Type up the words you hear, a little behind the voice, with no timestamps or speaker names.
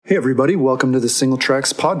Hey everybody, welcome to the Single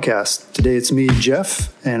Tracks podcast. Today it's me,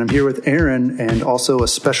 Jeff, and I'm here with Aaron and also a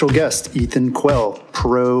special guest, Ethan Quehl,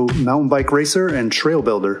 pro mountain bike racer and trail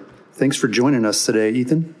builder. Thanks for joining us today,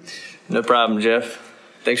 Ethan. No problem, Jeff.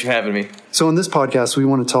 Thanks for having me. So in this podcast, we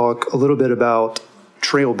want to talk a little bit about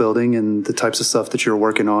trail building and the types of stuff that you're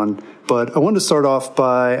working on. But I wanted to start off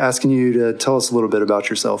by asking you to tell us a little bit about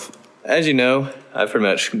yourself. As you know, I've pretty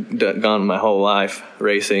much gone my whole life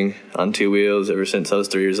racing on two wheels ever since I was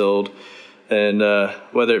 3 years old. And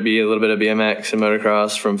whether it be a little bit of BMX and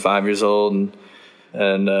motocross from 5 years old.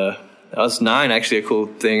 And I was 9, actually. A cool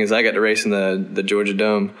thing is I got to race in the Georgia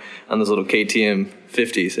Dome on those little KTM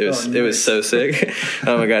 50s. It was so sick.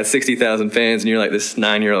 Oh my God, 60,000 fans, and you're like this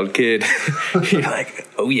 9-year-old kid. You're like,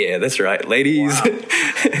 oh yeah, that's right, ladies. Wow.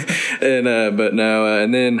 And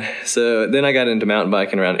then I got into mountain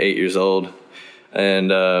biking around 8 years old, and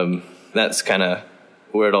that's kind of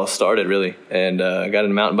where it all started, really. And I got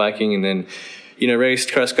into mountain biking, and then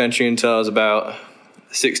raced cross country until I was about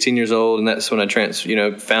 16 years old, and that's when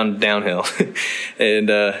I found downhill. And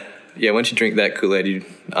once you drink that Kool-Aid, you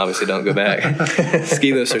obviously don't go back.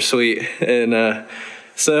 Ski lifts are sweet. And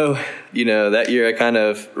so that year I kind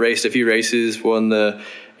of raced a few races, won the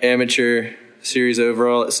amateur series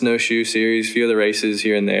overall at Snowshoe Series, a few other races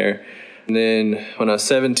here and there. And then when I was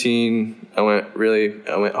 17, I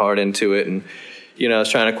went hard into it, and I was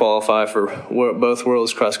trying to qualify for both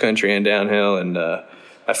worlds, cross country and downhill, and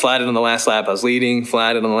I flatted on the last lap. I was leading,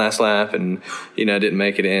 flatted on the last lap, and I didn't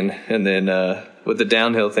make it in. And then with the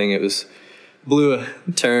downhill thing, it was blew a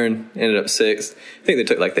turn, ended up 6th. I think they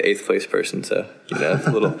took like the 8th place person, so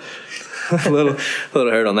a little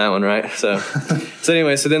hurt on that one, right? So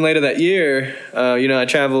anyway, so then later that year, I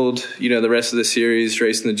traveled, the rest of the series,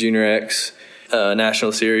 racing the Junior X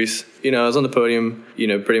National Series. I was on the podium,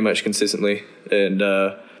 pretty much consistently, and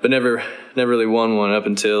but never really won one up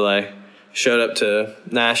until I showed up to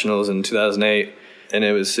Nationals in 2008. And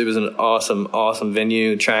it was an awesome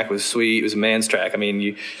venue. The track was sweet. It was a man's track.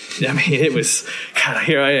 It was, God,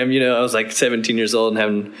 here I am, I was like 17 years old and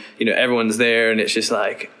having, everyone's there, and it's just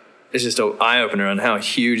an eye opener on how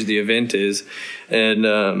huge the event is.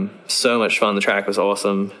 And so much fun. The track was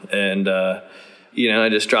awesome. And I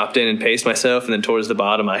just dropped in and paced myself, and then towards the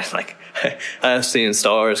bottom I was seeing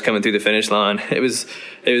stars coming through the finish line. It was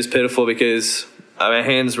pitiful because my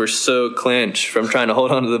hands were so clenched from trying to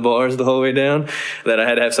hold onto the bars the whole way down that I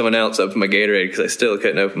had to have someone else open my Gatorade because I still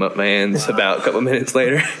couldn't open up my hands. Wow. About a couple of minutes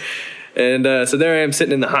later. And so there I am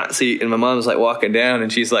sitting in the hot seat, and my mom's like walking down,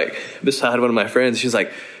 and she's like beside one of my friends. She's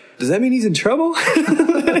like, does that mean he's in trouble?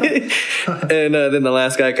 And then the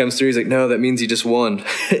last guy comes through. He's like, no, that means he just won. Wow.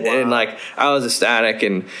 And I was ecstatic,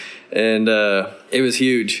 and it was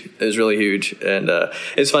huge. It was really huge. And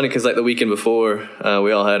it's funny because the weekend before,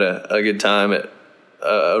 we all had a good time at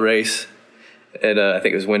a race, and I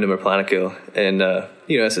think it was Wyndham or Planakill, and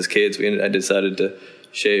as kids, I decided to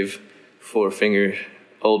shave 4-finger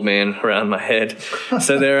old man around my head.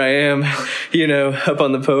 So there I am, up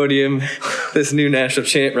on the podium, this new national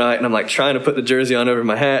champ, right? And I'm trying to put the jersey on over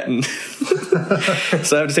my hat, and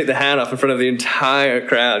so I have to take the hat off in front of the entire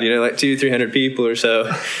crowd, 200-300 people or so,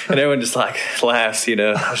 and everyone just laughs.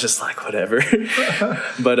 I was just whatever.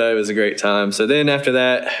 But it was a great time. So then after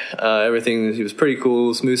that, everything was pretty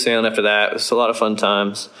cool, smooth sailing. After that, it was a lot of fun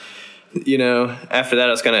times. After that,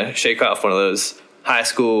 I was gonna shake off one of those high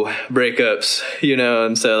school breakups,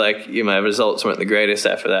 and so my results weren't the greatest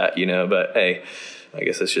after that, but hey, I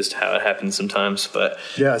guess that's just how it happens sometimes. But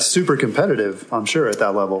yeah, it's super competitive, I'm sure, at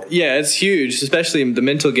that level. Yeah, it's huge, especially the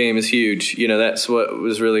mental game is huge. That's what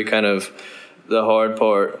was really kind of the hard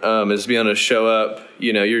part, is being able to show up.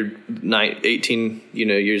 You're 18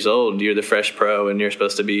 years old, you're the fresh pro, and you're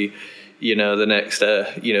supposed to be the next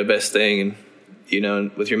best thing,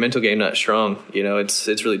 and with your mental game not strong,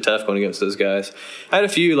 it's really tough going against those guys. I had a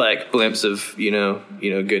few blimps of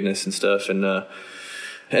goodness and stuff, and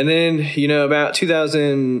then about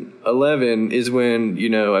 2011 is when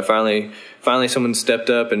I finally someone stepped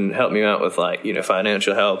up and helped me out with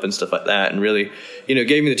financial help and stuff like that, and really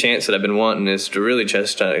gave me the chance that I've been wanting, is to really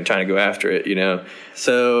just trying to go after it.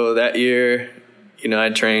 So that year,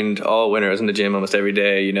 I trained all winter. I was in the gym almost every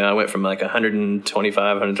day. I went from 125,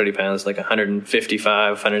 130 pounds to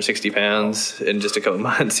 155, 160 pounds in just a couple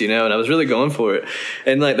months, and I was really going for it.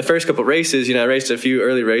 And the first couple races, I raced a few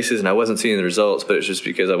early races and I wasn't seeing the results, but it's just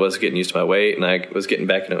because I was getting used to my weight, and I was getting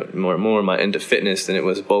back more and more into fitness than it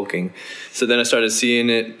was bulking. So then I started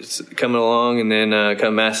seeing it coming along, and then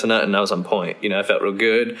come Massanutten, and I was on point. I felt real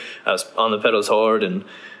good. I was on the pedals hard, and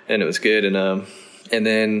it was good. And And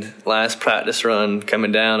then last practice run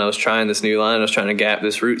coming down, I was trying this new line. I was trying to gap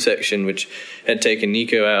this root section, which had taken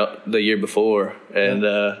Nico out the year before. And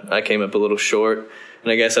I came up a little short.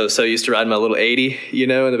 And I guess I was so used to riding my little 80, in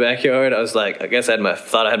the backyard. I was like, I guess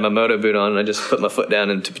thought I had my moto boot on, and I just put my foot down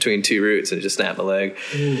into between two roots and it just snapped my leg.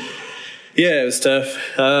 Ooh. Yeah, it was tough.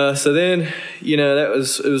 So then, it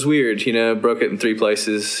was weird. Broke it in 3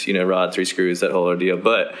 places, rod, 3 screws, that whole ordeal.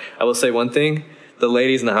 But I will say one thing. The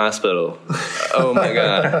ladies in the hospital, oh my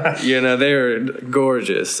God, they were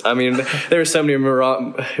gorgeous. I mean, there were so many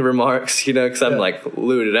remarks, because I'm like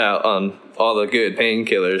looted out on all the good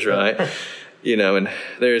painkillers, right? And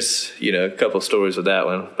there's, a couple stories with that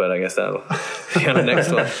one, but I guess that'll be on the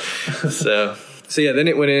next one. So yeah, then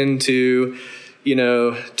it went into,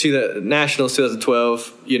 to the Nationals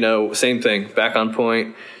 2012, same thing, back on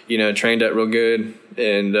point, trained up real good,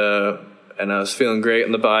 and I was feeling great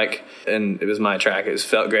on the bike, and it was my track. It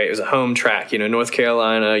felt great. It was a home track, North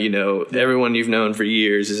Carolina, everyone you've known for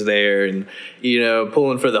years is there, and,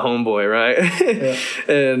 pulling for the homeboy, right?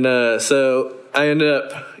 Yeah. And so I ended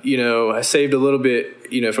up, I saved a little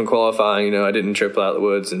bit, from qualifying. I didn't triple out the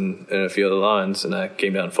woods in a few of the lines, and I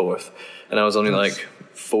came down 4th. And I was only like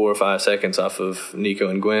 4 or 5 seconds off of Nico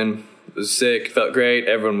and Gwen. It was sick. Felt great.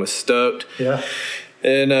 Everyone was stoked. Yeah.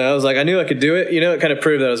 And I was like, I knew I could do it. It kind of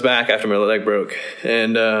proved that I was back after my leg broke.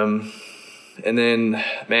 And then,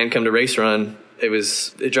 man, come to race run,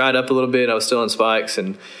 it dried up a little bit. I was still on spikes,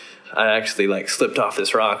 and I actually slipped off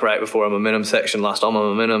this rock right before a momentum section, lost all my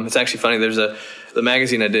momentum. It's actually funny. There's the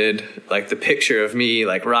magazine I did, the picture of me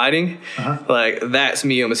riding, that's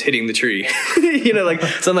me almost hitting the tree.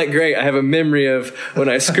 So I'm like, great. I have a memory of when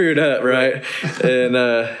I screwed up, right?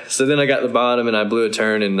 And so then I got the bottom and I blew a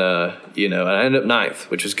turn, and I ended up 9th,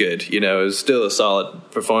 which was good. It was still a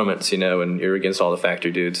solid performance, when you're against all the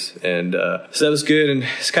factory dudes. And so that was good. And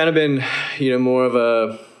it's kind of been, more of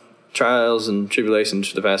a trials and tribulations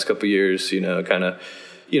for the past couple of years, kind of,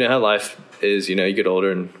 how life is, you get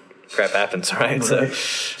older and crap happens, right?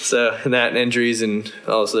 So and that and injuries and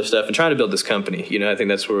all this other stuff, and trying to build this company, I think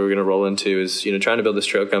that's where we're going to roll into is, trying to build this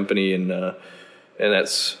trail company, and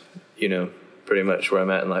that's, pretty much where I'm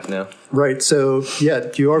at in life now. Right. So yeah,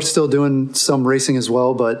 you are still doing some racing as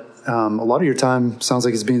well, but a lot of your time sounds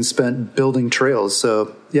like it's being spent building trails.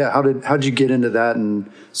 So yeah, how did you get into that and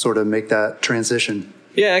sort of make that transition?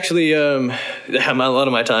 Yeah, actually, a lot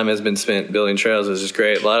of my time has been spent building trails, which is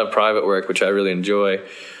great. A lot of private work, which I really enjoy.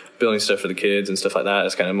 Building stuff for the kids and stuff like that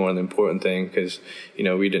is kind of more the important thing, because,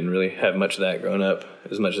 we didn't really have much of that growing up,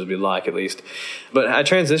 as much as we'd like, at least. But I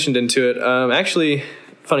transitioned into it. Actually,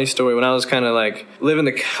 funny story, when I was kind of living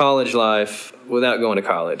the college life without going to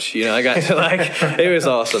college, I got to it was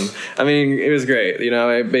awesome. I mean, it was great.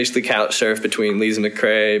 I basically couch surfed between Lees and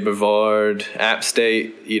McRae, Brevard, App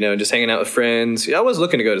State, just hanging out with friends. I was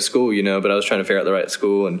looking to go to school, but I was trying to figure out the right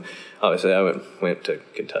school. And obviously I went to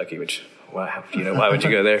Kentucky, which, why would you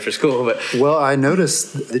go there for school? But well, I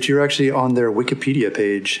noticed that you're actually on their Wikipedia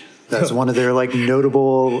page. That's one of their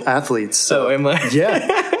notable athletes. So am I? Yeah.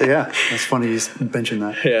 That's funny you mentioned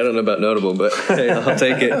that. Yeah, I don't know about notable, but hey, I'll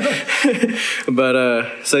take it.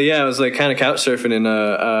 But so yeah, I was kind of couch surfing, and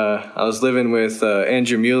I was living with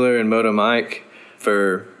Andrew Mueller and Moto Mike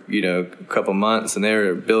for a couple months, and they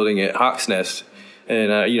were building at Hawk's Nest,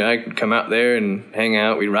 and I'd come out there and hang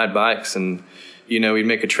out. We'd ride bikes, and we'd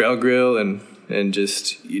make a trail grill, and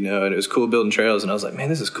just and it was cool building trails, and I was like, man,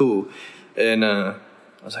 this is cool, and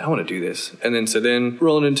I was like, I want to do this. And then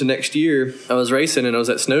rolling into next year, I was racing, and I was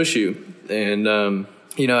at Snowshoe, and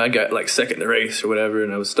I got second in the race or whatever,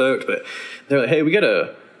 and I was stoked. But they're like, hey, we got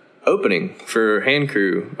a opening for hand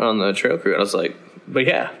crew on the trail crew. And I was like, but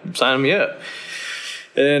yeah, sign me up.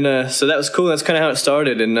 And so that was cool. That's kind of how it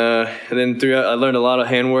started. And then throughout, I learned a lot of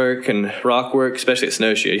handwork and rock work, especially at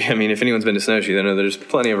Snowshoe. I mean, if anyone's been to Snowshoe, they know there's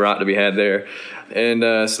plenty of rock to be had there.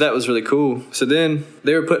 And so that was really cool. So then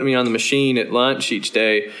they were putting me on the machine at lunch each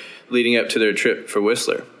day leading up to their trip for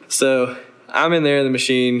Whistler. So I'm in there in the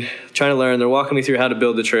machine trying to learn. They're walking me through how to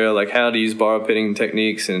build the trail, how to use borrow pitting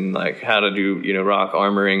techniques, and how to do rock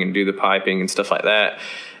armoring and do the piping and stuff like that.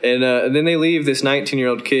 And then they leave this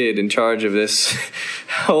 19-year-old kid in charge of this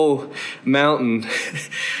whole mountain,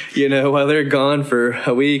 while they're gone for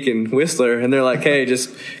a week in Whistler. And they're like, hey, just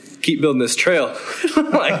keep building this trail.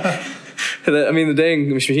 The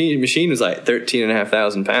dang machine was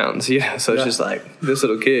 13,500 pounds. Yeah, so it's just this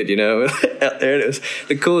little kid, out there. It was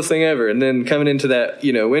the coolest thing ever. And then coming into that,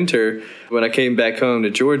 winter, when I came back home to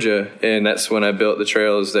Georgia, and that's when I built the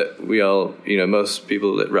trails that we all, most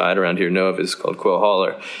people that ride around here know of, is called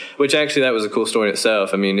Quehl, which actually that was a cool story in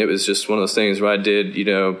itself. I mean, it was just one of those things where I did,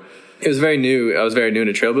 it was very new. I was very new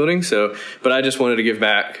into trail building. So, but I just wanted to give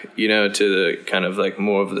back, to the kind of like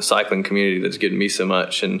more of the cycling community that's given me so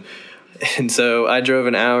much. And so I drove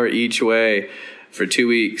an hour each way for 2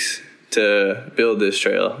 weeks to build this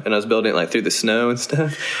trail, and I was building it like through the snow and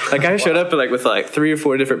stuff. Like I showed up with 3 or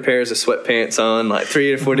 4 different pairs of sweatpants on, like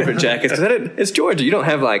 3 or 4 different jackets. It's Georgia, you don't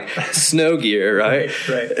have like snow gear, right?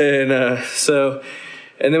 Right. And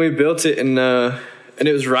and then we built it, and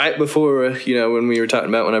it was right before when we were talking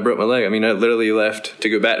about when I broke my leg. I mean, I literally left to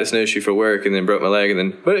go back to snowshoe for work, and then broke my leg,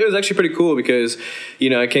 but it was actually pretty cool because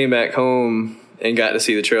I came back home and got to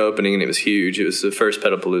see the trail opening, and it was huge. It was the first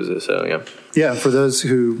Pedalpalooza, so yeah. Yeah, for those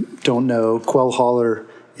who don't know, Quehl Holler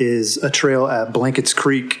is a trail at Blankets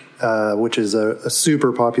Creek, which is a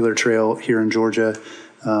super popular trail here in Georgia.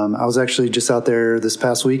 I was actually just out there this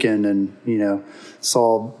past weekend and,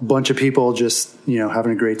 saw a bunch of people just,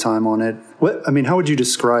 having a great time on it. How would you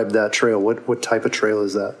describe that trail? What type of trail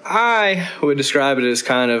is that? I would describe it as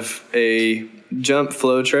kind of a jump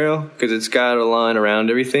flow trail because it's got a line around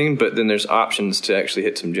everything, but then there's options to actually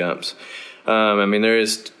hit some jumps. There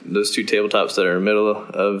is those 2 tabletops that are in the middle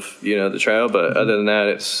of, the trail, but other than that,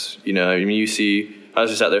 it's, you see, I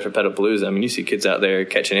was just out there for Pedalpalooza. You see kids out there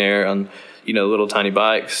catching air on, little tiny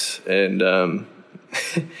bikes, and and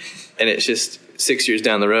it's just 6 years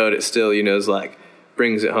down the road, it still, is like,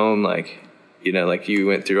 brings it home, like you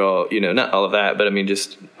went through all, not all of that, but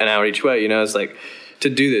just an hour each way, it's like, to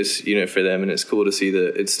do this, for them, and it's cool to see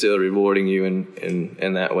that it's still rewarding you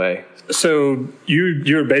in that way. So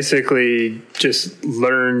you're basically just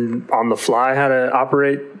learn on the fly how to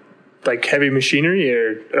operate like heavy machinery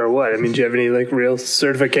or what? Do you have any like real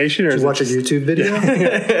certification? Or did you watch a YouTube video?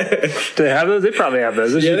 Do they have those? They probably have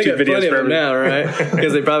those. There's yeah, YouTube they got videos plenty for of them now, right?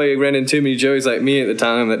 Because they probably ran into too many Joeys like me at the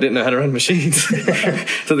time that didn't know how to run machines,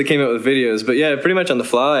 so they came up with videos. But yeah, pretty much on the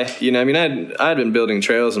fly. I'd been building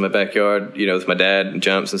trails in my backyard, with my dad and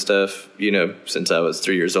jumps and stuff, since I was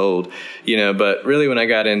 3 years old, But really, when I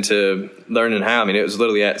got into learning how, it was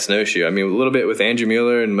literally at Snowshoe. A little bit with Andrew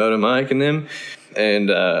Mueller and Moto Mike and them, and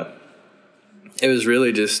it was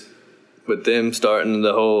really just with them starting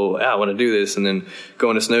the whole, I want to do this, and then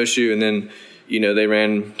going to Snowshoe, and then,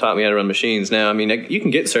 they taught me how to run machines. Now, you can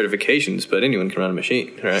get certifications, but anyone can run a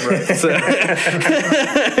machine, right?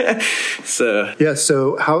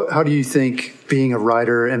 So how do you think being a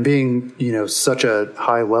rider and being, such a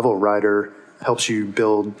high level rider helps you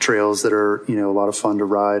build trails that are, a lot of fun to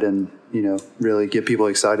ride and, really get people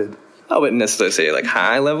excited? I wouldn't necessarily say like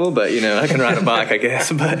high level, but I can ride a bike, I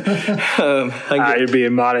guess. But you're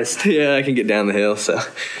being modest. Yeah, I can get down the hill. So,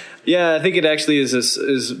 yeah, I think it actually is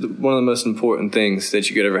one of the most important things that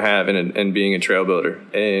you could ever have in being a trail builder,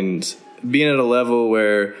 and being at a level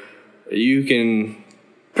where you can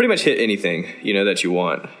pretty much hit anything that you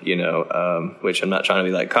want. Which I'm not trying to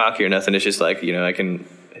be like cocky or nothing. It's just like I can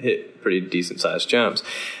hit pretty decent sized jumps,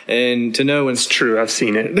 and to know when it's true, I've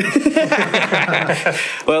seen it.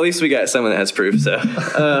 Well, at least we got someone that has proof. So,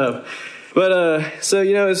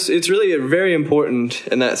 it's really very important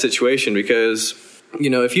in that situation because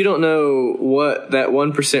if you don't know what that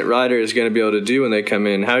 1% rider is going to be able to do when they come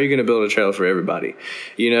in, how are you going to build a trail for everybody?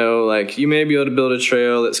 Like you may be able to build a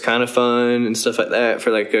trail that's kind of fun and stuff like that for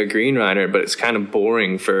like a green rider, but it's kind of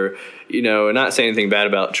boring for, and not saying anything bad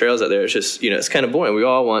about trails out there. It's just, it's kind of boring. We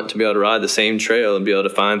all want to be able to ride the same trail and be able to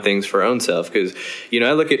find things for our own self. Because,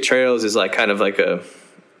 I look at trails as like kind of like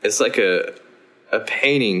it's like a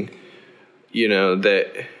painting,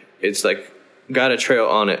 that it's like got a trail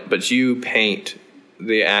on it, but you paint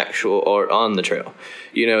the actual art on the trail.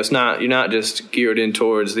 It's not, you're not just geared in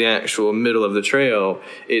towards the actual middle of the trail.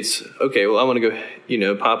 It's okay, well, I want to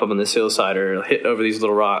go, pop up on this hillside or hit over these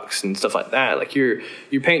little rocks and stuff like that. Like you're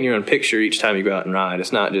painting your own picture each time you go out and ride.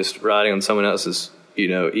 It's not just riding on someone else's,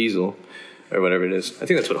 easel or whatever it is. I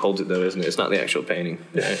think that's what holds it though, isn't it? It's not the actual painting.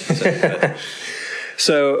 Right?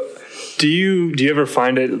 So do you ever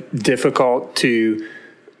find it difficult to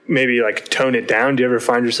maybe like tone it down? Do you ever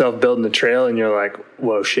find yourself building a trail and you're like,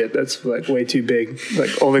 whoa, shit, that's like way too big. Like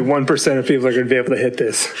only 1% of people are going to be able to hit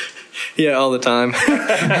this. Yeah, all the time.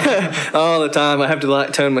 All the time. I have to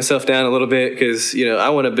like tone myself down a little bit because, I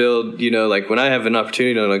want to build, like when I have an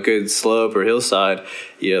opportunity on a good slope or hillside,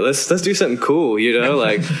 let's do something cool,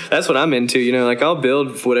 like that's what I'm into, like I'll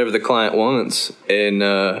build whatever the client wants and,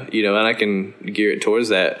 and I can gear it towards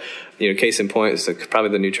that. Case in point is probably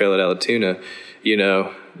the new trail at Alatoona.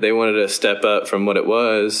 They wanted to step up from what it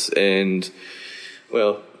was, and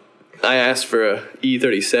well, I asked for a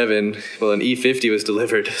E37. Well, an E50 was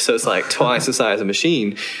delivered, so it's like twice the size of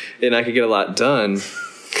machine, and I could get a lot done.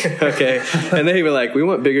 Okay, and they were like, "We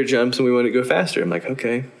want bigger jumps and we want to go faster." I'm like,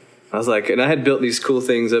 "Okay, I was like, and I had built these cool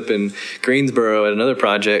things up in Greensboro at another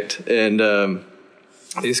project, and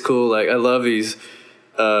these cool, like, I love these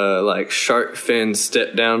like shark fin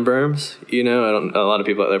step down berms. A lot of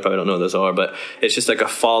people out there probably don't know what those are, but it's just like a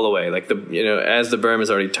fall away. Like as the berm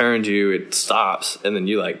has already turned you, it stops, and then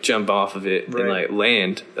you like jump off of it and like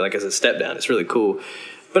land like as a step down. It's really cool.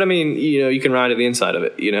 But I mean, you can ride to the inside of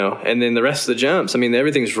it, and then the rest of the jumps, I mean,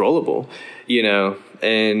 everything's rollable,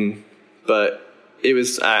 but it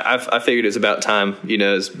was, I figured it was about time,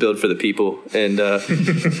 it's build for the people. And,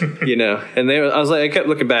 and I kept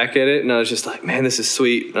looking back at it, and I was just like, man, this is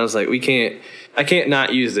sweet. And I was like, I can't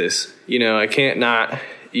not use this, I can't not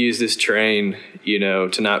use this terrain,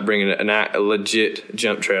 to not bring a legit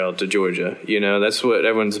jump trail to Georgia. That's what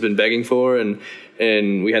everyone's been begging for.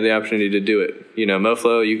 And we had the opportunity to do it.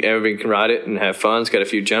 MoFlow, everybody can ride it and have fun. It's got a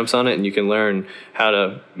few jumps on it, and you can learn how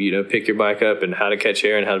to, pick your bike up and how to catch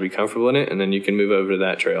air and how to be comfortable in it, and then you can move over to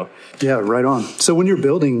that trail. Yeah, right on. So when you're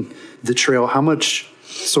building the trail, how much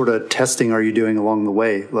sort of testing are you doing along the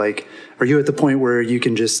way? Like, are you at the point where you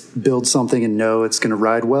can just build something and know it's going to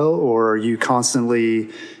ride well, or are you constantly,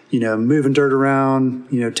 moving dirt around,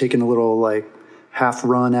 taking a little like half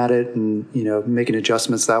run at it and, making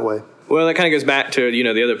adjustments that way? Well, that kind of goes back to,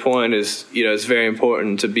 the other point is, it's very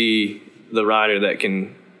important to be the rider that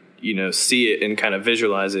can, see it and kind of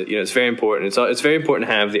visualize it. It's very important. It's very important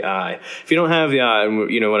to have the eye. If you don't have the eye,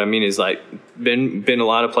 what I mean is like been a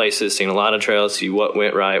lot of places, seen a lot of trails, see what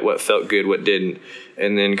went right, what felt good, what didn't,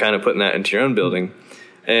 and then kind of putting that into your own building.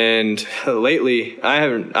 And lately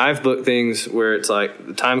I've booked things where it's like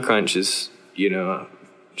the time crunch is,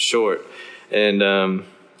 short. And,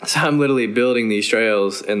 so I'm literally building these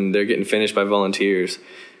trails, and they're getting finished by volunteers,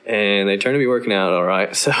 and they turn to be working out all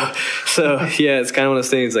right. So yeah, it's kind of one of those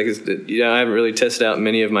things. Like, I haven't really tested out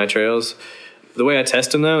many of my trails. The way I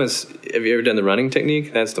test them, though, is, have you ever done the running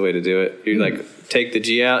technique? That's the way to do it. You like take the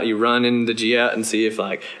G out, you run in the G out, and see if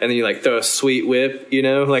and then you like throw a sweet whip.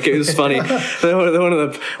 Like, it was funny.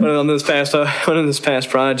 On this past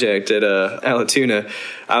project at Alatoona,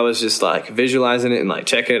 I was just like visualizing it and like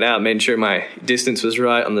checking it out, making sure my distance was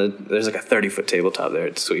right. There's like a 30-foot tabletop there.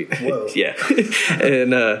 It's sweet. Whoa. Yeah,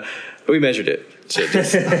 and we measured it. So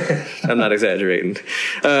I'm not exaggerating.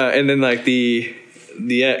 And then like the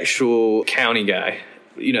actual county guy,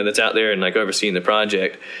 that's out there and like overseeing the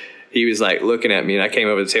project, he was like looking at me, and I came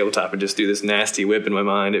over the tabletop and just threw this nasty whip in my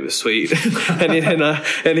mind. It was sweet. and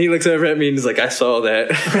he looks over at me and he's like, I saw that.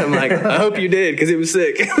 I'm like, I hope you did, because it was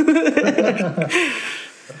sick.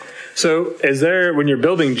 So when you're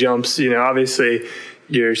building jumps, obviously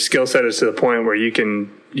your skill set is to the point where you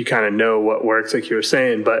kind of know what works, like you were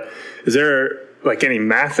saying, but is there like any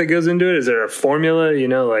math that goes into it? Is there a formula,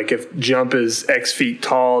 like if jump is X feet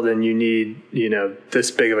tall, then you need, this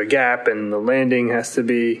big of a gap, and the landing has to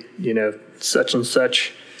be, such and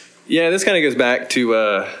such? Yeah, this kind of goes back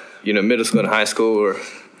to, middle school and high school, where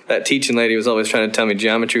that teaching lady was always trying to tell me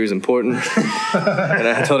geometry was important. And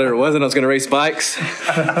I told her it wasn't. I was going to race bikes.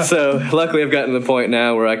 So luckily I've gotten to the point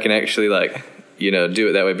now where I can actually do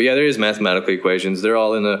it that way. But yeah, there is mathematical equations. They're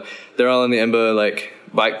all in the EMBA,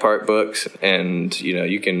 bike park books, and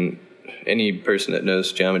any person that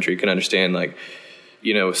knows geometry can understand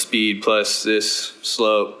speed plus this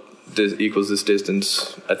slope equals this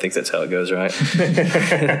distance. I think that's how it goes, right?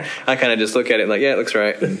 I kind of just look at it like, yeah, it looks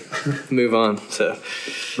right, and move on. So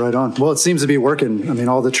right on. Well, it seems to be working. I mean,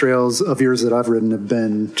 all the trails of yours that I've ridden have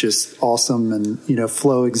been just awesome, and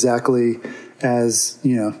flow exactly as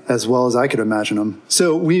well as I could imagine them.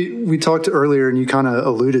 So we talked earlier, and you kind of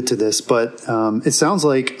alluded to this, but it sounds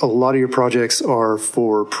like a lot of your projects are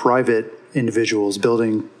for private individuals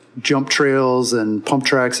building jump trails and pump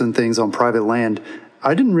tracks and things on private land.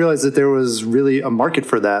 I didn't realize that there was really a market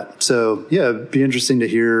for that. So yeah, it'd be interesting to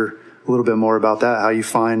hear a little bit more about that, how you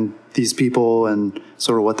find these people and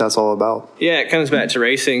sort of what that's all about. Yeah, it comes back to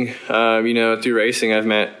racing. Through racing, I've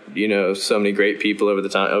met, so many great people over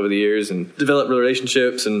the years, and developed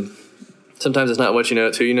relationships, and sometimes it's not what you know,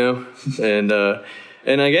 it's who you know.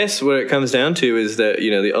 And I guess what it comes down to is that,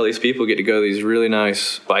 all these people get to go to these really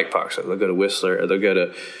nice bike parks. They'll go to Whistler, or they'll go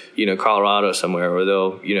to, Colorado somewhere, or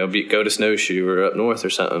they'll, go to Snowshoe or up north or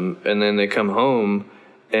something. And then they come home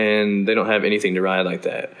and they don't have anything to ride like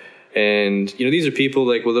that. And, these are people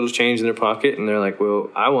with little change in their pocket, and they're like, well,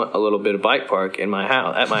 I want a little bit of bike park at my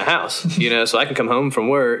house, so I can come home from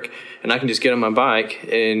work and I can just get on my bike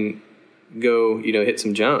and go, hit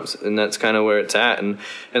some jumps. And that's kind of where it's at. And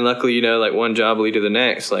luckily, one job will lead to the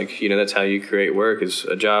next. That's how you create work, is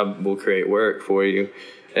a job will create work for you.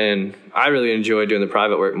 And I really enjoy doing the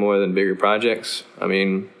private work more than bigger projects. I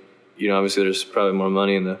mean, obviously there's probably more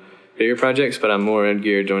money in the bigger projects, but I'm more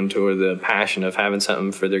geared toward the passion of having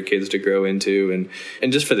something for their kids to grow into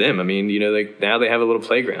and just for them. I mean, like now they have a little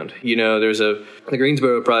playground. The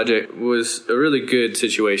Greensboro project was a really good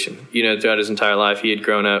situation. Throughout his entire life, he had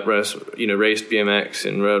grown up, raced BMX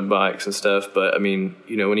and rode bikes and stuff. But I mean,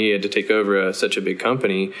 when he had to take over such a big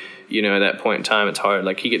company, at that point in time, it's hard.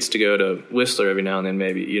 Like he gets to go to Whistler every now and then,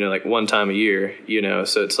 maybe, like one time a year,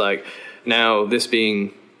 so it's like now this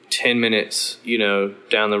being 10 minutes,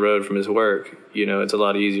 down the road from his work, it's a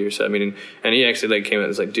lot easier. So, I mean, and he actually came out and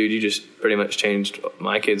was like, dude, you just pretty much changed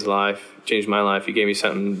my kid's life, changed my life. You gave me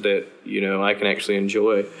something that, I can actually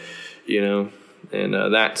enjoy, and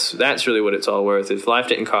that's really what it's all worth. If life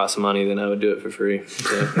didn't cost money, then I would do it for free.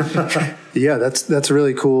 So. Yeah, that's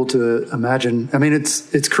really cool to imagine. I mean,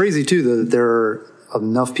 it's crazy too that there are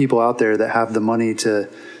enough people out there that have the money to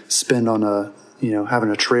spend on having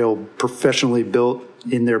a trail professionally built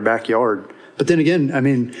in their backyard. But then again, I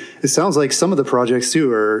mean, it sounds like some of the projects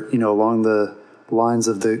too are, along the lines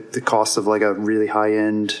of the cost of like a really high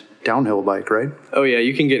end downhill bike, right? Oh yeah,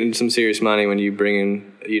 you can get into some serious money when you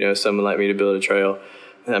bring in, someone like me to build a trail.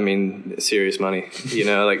 I mean, serious money,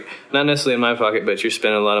 like not necessarily in my pocket, but you're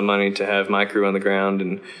spending a lot of money to have my crew on the ground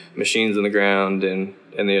and machines on the ground and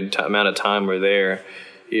the amount of time we're there.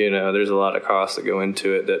 There's a lot of costs that go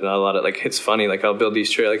into it that not a lot of, it's funny, I'll build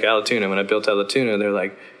these trails, like Allatoona. When I built Allatoona, they're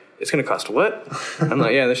like, it's going to cost what? I'm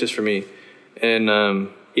like, yeah, that's just for me. And,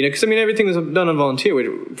 because, I mean, everything was done on volunteer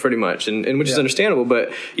pretty much, and which is understandable.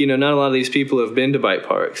 But, not a lot of these people have been to bike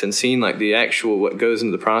parks and seen, the actual what goes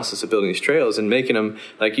into the process of building these trails and making them,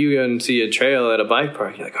 you go and see a trail at a bike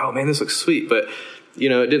park, you're like, oh, man, this looks sweet. But it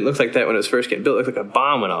didn't look like that when it was first getting built. It looked like a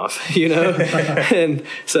bomb went off, And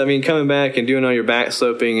so, I mean, coming back and doing all your back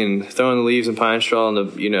sloping and throwing the leaves and pine straw on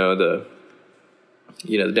the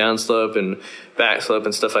downslope and back slope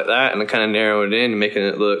and stuff like that, and kind of narrowing it in and making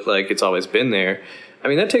it look like it's always been there. I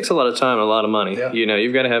mean, that takes a lot of time and a lot of money. Yeah.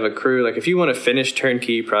 You've got to have a crew. If you want a finished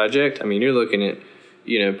turnkey project, I mean, you're looking at,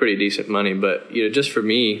 pretty decent money. But, just for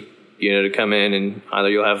me, to come in and either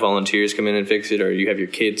you'll have volunteers come in and fix it, or you have your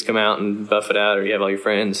kids come out and buff it out, or you have all your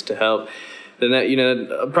friends to help, then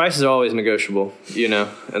that, prices are always negotiable, in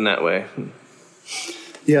that way.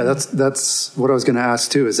 Yeah, that's what I was going to ask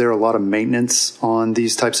too. Is there a lot of maintenance on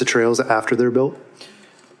these types of trails after they're built?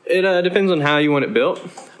 It depends on how you want it built.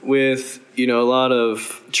 With, a lot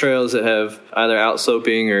of trails that have either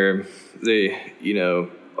outsloping or they,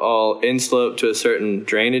 all inslope to a certain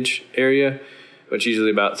drainage area, which is usually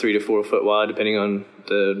about 3 to 4 foot wide, depending on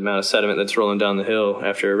the amount of sediment that's rolling down the hill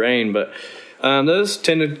after a rain. But those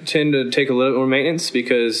tend to take a little bit more maintenance,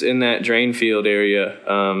 because in that drain field area,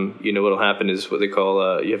 what'll happen is what they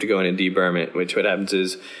call you have to go in and deberm it. Which what happens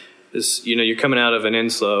is you're coming out of an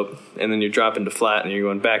inslope and then you're dropping to flat and you're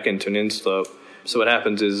going back into an inslope. So what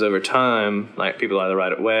happens is over time, people either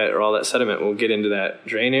ride it wet or all that sediment will get into that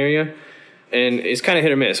drain area. And it's kind of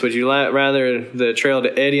hit or miss. Would you rather the trail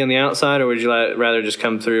to eddy on the outside, or would you rather just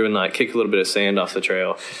come through and kick a little bit of sand off the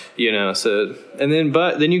trail? So, and then,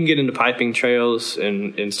 but then you can get into piping trails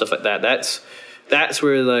and stuff like that. That's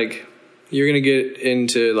where you're going to get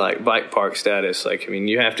into bike park status.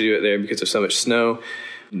 You have to do it there because there's so much snow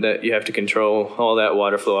that you have to control all that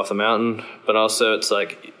water flow off the mountain. But also it's a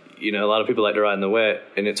lot of people like to ride in the wet,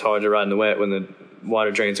 and it's hard to ride in the wet when the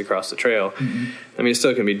water drains across the trail. Mm-hmm. I mean, it's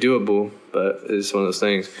still can be doable, but it's one of those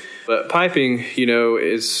things. But piping,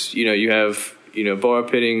 is, you have, bar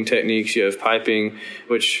pitting techniques, you have piping,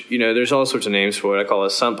 which, there's all sorts of names for it. I call it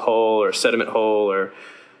a sump hole or sediment hole, or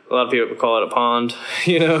a lot of people call it a pond,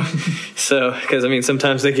 So, because,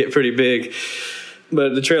 sometimes they get pretty big.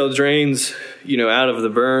 But the trail drains, out of the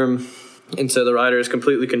berm, and so the rider is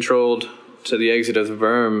completely controlled to the exit of the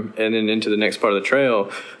berm and then into the next part of the trail.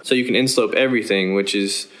 So you can inslope everything, which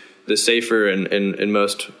is the safer and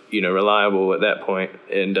most, reliable at that point.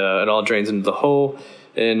 And it all drains into the hole.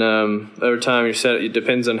 And over time, it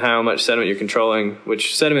depends on how much sediment you're controlling,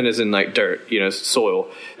 which sediment is in dirt, soil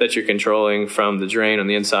that you're controlling from the drain on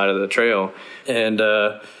the inside of the trail. And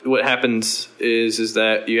what happens is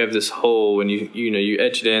that you have this hole when you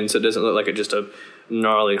etch it in, so it doesn't look like it's just a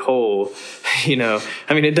gnarly hole,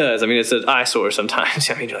 it does. It's an eyesore sometimes.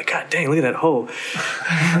 You're like, God dang, look at that hole.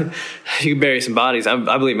 You can bury some bodies. I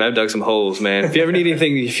believe I've dug some holes, man. If you ever need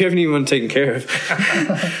anything, if you ever need one taken care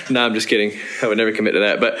of. No, I'm just kidding. I would never commit to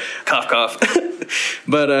that, but cough.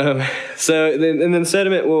 But, so then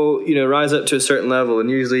sediment will, rise up to a certain level, and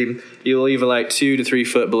usually you'll leave 2 to 3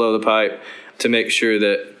 foot below the pipe to make sure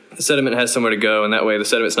that the sediment has somewhere to go, and that way the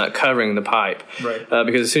sediment's not covering the pipe. Right.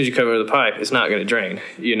 Because as soon as you cover the pipe, it's not going to drain,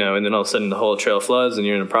 and then all of a sudden the whole trail floods and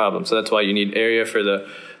you're in a problem. So that's why you need area for the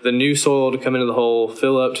the new soil to come into the hole,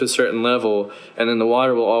 fill up to a certain level, and then the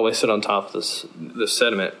water will always sit on top of the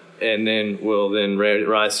sediment, and then will then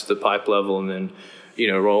rise to the pipe level, and then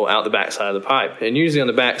roll out the backside of the pipe. And usually on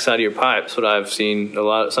the backside of your pipes, what I've seen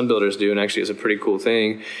some builders do, and actually it's a pretty cool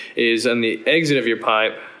thing, is on the exit of your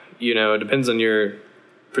pipe, it depends on your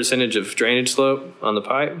percentage of drainage slope on the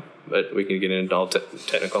pipe, but we can get into all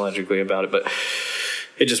technologically about it, but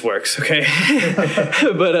it just works, okay?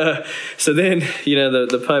 But so then,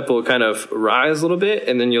 the pipe will kind of rise a little bit,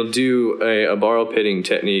 and then you'll do a borrow pitting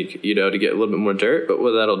technique, to get a little bit more dirt. But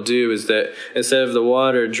what that'll do is that instead of the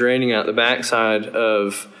water draining out the backside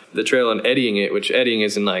of the trail and eddying it, which eddying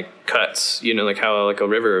is in like cuts, like how like a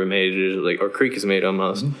river made or creek is made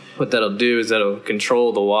almost. Mm-hmm. What that'll do is that'll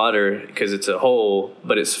control the water because it's a hole,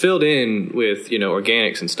 but it's filled in with,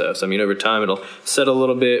 organics and stuff. So, over time it'll settle a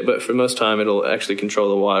little bit, but for most time it'll actually control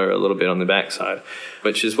the water a little bit on the backside,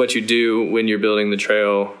 which is what you do when you're building the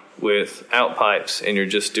trail with out pipes and you're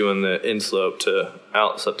just doing the inslope to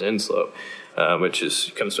outslope to inslope.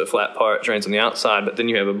 Which comes to a flat part, drains on the outside, but then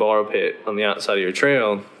you have a borrow pit on the outside of your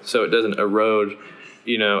trail, so it doesn't erode,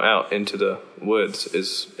 out into the woods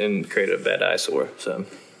and create a bad eyesore. So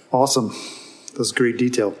awesome, that's great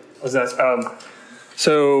detail.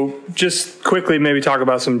 So just quickly, maybe talk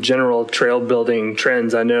about some general trail building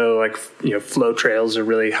trends. I know, flow trails are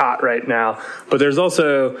really hot right now, but there's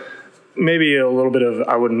also maybe a little bit of,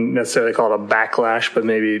 I wouldn't necessarily call it a backlash, but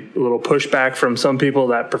maybe a little pushback from some people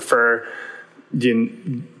that prefer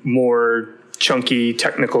more chunky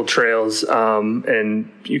technical trails, and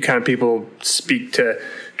people speak to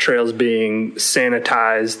trails being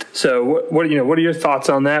sanitized. So what are your thoughts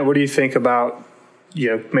on that? What do you think about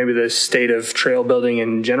maybe the state of trail building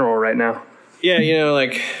in general right now? Yeah,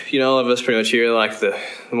 all of us pretty much here, the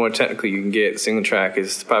more technical you can get, single track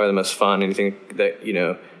is probably the most fun. Anything that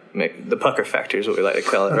make the pucker factor is what we like to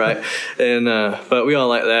call it, right? And but we all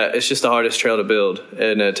like that. It's just the hardest trail to build,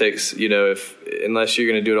 and it takes unless you're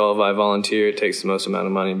going to do it all by volunteer, it takes the most amount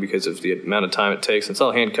of money because of the amount of time it takes. It's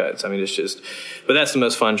all hand cuts. But that's the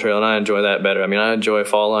most fun trail, and I enjoy that better. I enjoy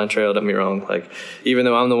fall line trail. Don't get me wrong. Even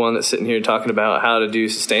though I'm the one that's sitting here talking about how to do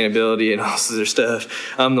sustainability and all this other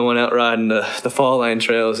stuff, I'm the one out riding the fall line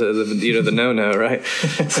trails, the no-no, right?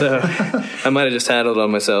 So I might have just handled it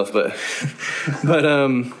on myself, but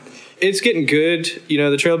it's getting good.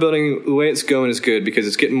 The trail building, the way it's going is good because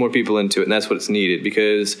it's getting more people into it, and that's what it's needed.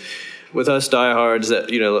 Because with us diehards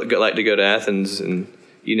that, like to go to Athens and,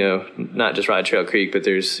 not just ride Trail Creek, but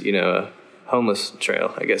there's, a homeless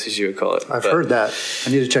trail, I guess as you would call it. I've heard that. I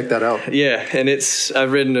need to check that out. Yeah, and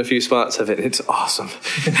I've ridden a few spots of it. It's awesome.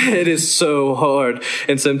 It is so hard.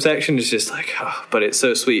 And some sections is just but it's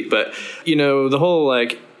so sweet. But, the whole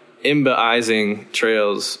IMBA-izing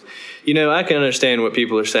trails, I can understand what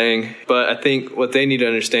people are saying, but I think what they need to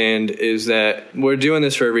understand is that we're doing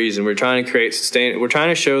this for a reason. We're trying to we're trying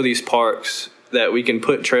to show these parks that we can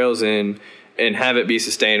put trails in and have it be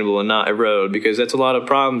sustainable and not erode, because that's a lot of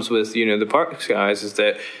problems with, the parks guys is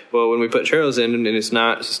that, when we put trails in and it's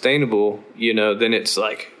not sustainable, then it's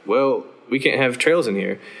we can't have trails in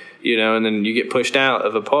here. And then you get pushed out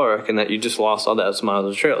of a park and that you just lost all those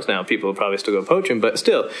miles of trails. Now, people will probably still go poaching, but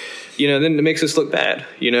still, then it makes us look bad,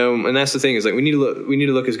 and that's the thing is we need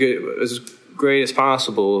to look as great as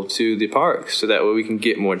possible to the parks so that way we can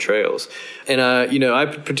get more trails. And, I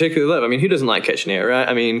particularly love, who doesn't like catching air, right?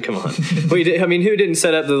 Come on. Who didn't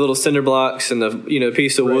set up the little cinder blocks and the,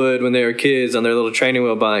 piece of wood when they were kids on their little training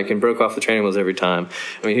wheel bike and broke off the training wheels every time?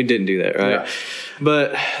 Who didn't do that, right? Yeah.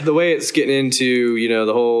 But the way it's getting into,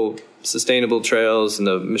 the whole sustainable trails and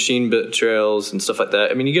the machine built trails and stuff like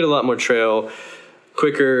that, you get a lot more trail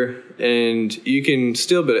quicker, and you can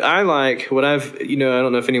still build it. I like what I've, I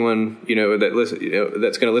don't know if anyone,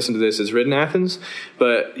 that's going to listen to this has ridden Athens,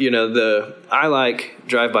 but, I like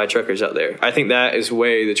drive-by truckers out there. I think that is the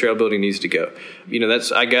way the trail building needs to go.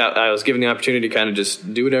 I was given the opportunity to kind of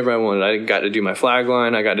just do whatever I wanted. I got to do my flag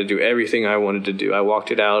line. I got to do everything I wanted to do. I walked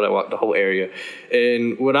it out. I walked the whole area.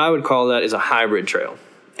 And what I would call that is a hybrid trail.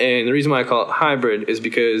 And the reason why I call it hybrid is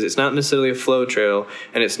because it's not necessarily a flow trail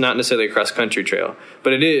and it's not necessarily a cross-country trail.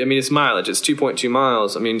 But it is, it's mileage. It's 2.2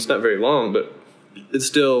 miles. It's not very long, but it's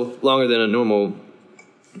still longer than a normal,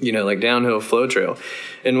 downhill flow trail.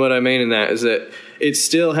 And what I mean in that is that it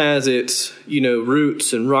still has its,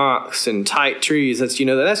 roots and rocks and tight trees.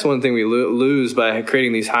 That's one thing we lose by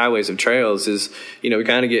creating these highways of trails is, we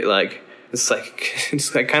kind of get it's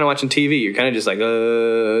like kind of watching TV. You're kind of just like,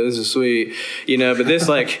 this is sweet, but this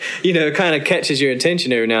kind of catches your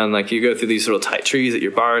attention every now and like you go through these little tight trees that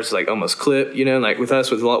your bars like almost clip, like with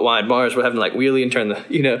us with wide bars, we're having to like wheelie and turn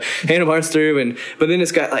the, handlebars through. But then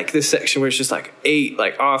it's got like this section where it's just like 8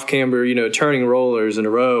 like off camber, turning rollers in a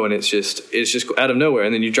row. And it's just out of nowhere.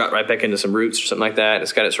 And then you drop right back into some roots or something like that.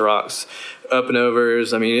 It's got its rocks up and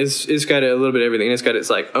overs. I mean, it's got a little bit of everything. It's got its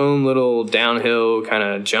like own little downhill kind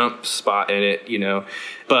of jump spot in it,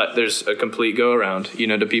 but there's a complete go around,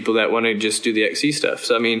 to people that want to just do the XC stuff.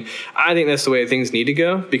 So, I mean, I think that's the way things need to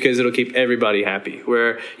go because it'll keep everybody happy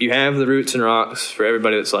where you have the roots and rocks for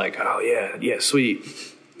everybody that's like, oh yeah, sweet.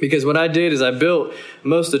 Because what I did is I built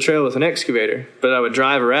most of the trail with an excavator, but I would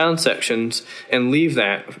drive around sections and leave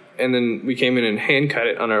that. And then we came in and hand cut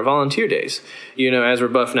it on our volunteer days, as we're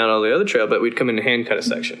buffing out all the other trail, but we'd come in and hand cut a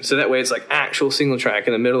section. So that way it's like actual single track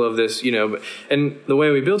in the middle of this, and the way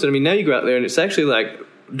we built it, I mean, now you go out there and it's actually like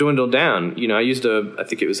dwindled down. I used I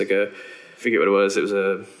think it was like I forget what it was. It was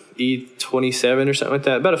a E27 or something like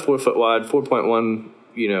that, about a 4 foot wide,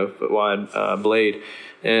 4.1, foot wide blade.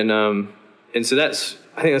 And so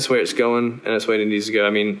I think that's where it's going, and that's where it needs to go. I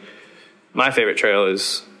mean, my favorite trail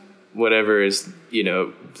is whatever is,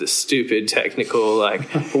 the stupid technical, like,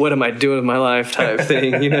 what am I doing with my life type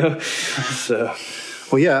thing, So.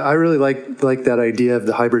 Well, yeah, I really like that idea of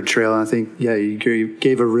the hybrid trail. And I think, yeah, you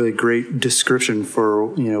gave a really great description for,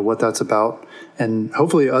 what that's about. And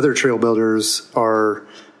hopefully other trail builders are,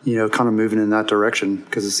 kind of moving in that direction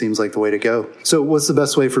because it seems like the way to go. So what's the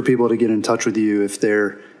best way for people to get in touch with you if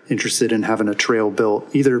they're interested in having a trail built,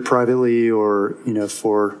 either privately or,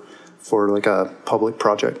 for like a public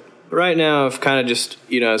project? Right now, I've kind of just,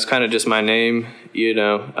 it's kind of just my name,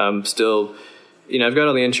 I'm still, I've got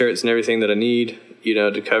all the insurance and everything that I need,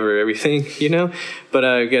 to cover everything, but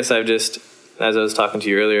I guess I've just, as I was talking to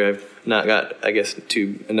you earlier, I've not got, I guess,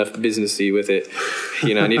 enough businessy with it.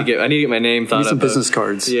 I need to get my name thought up. Some business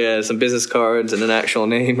cards. Yeah, some business cards and an actual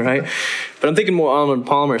name, right? But I'm thinking more Arnold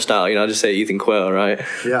Palmer style. I'll just say Ethan Quehl, right?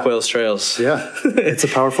 Yeah. Quehl's Trails. Yeah, it's a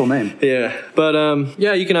powerful name. Yeah, but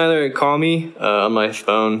you can either call me on my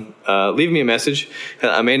phone, leave me a message.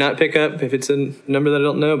 I may not pick up if it's a number that I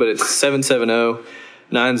don't know, but it's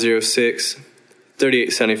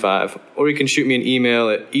 770-906-3875. Or you can shoot me an email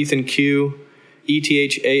at EthanQ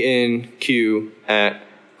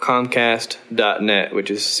 @comcast.net, which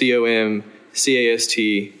is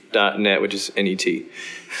COMCAST.net, which is NET.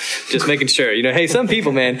 Just making sure, hey, some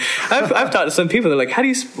people, man, I've talked to some people, they're like, how do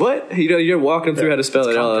you, what? You're walking them through how to spell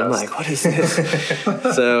it all. I'm like, what is this?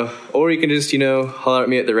 So, or you can just, holler at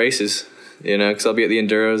me at the races, because I'll be at the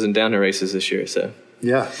Enduros and downhill races this year. So,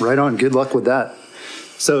 yeah, right on. Good luck with that.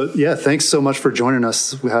 So, yeah, thanks so much for joining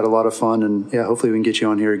us. We had a lot of fun, and yeah, hopefully we can get you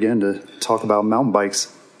on here again to talk about mountain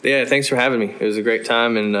bikes. Yeah, thanks for having me. It was a great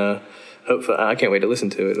time, and hopefully I can't wait to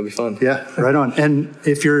listen to it. It'll be fun. Yeah, right on. And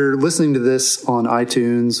if you're listening to this on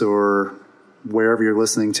iTunes or wherever you're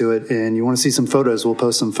listening to it, and you want to see some photos, we'll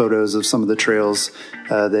post some photos of some of the trails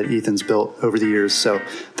that Ethan's built over the years. So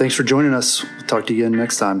thanks for joining us. We'll talk to you again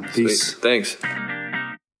next time. Peace. Sweet. Thanks.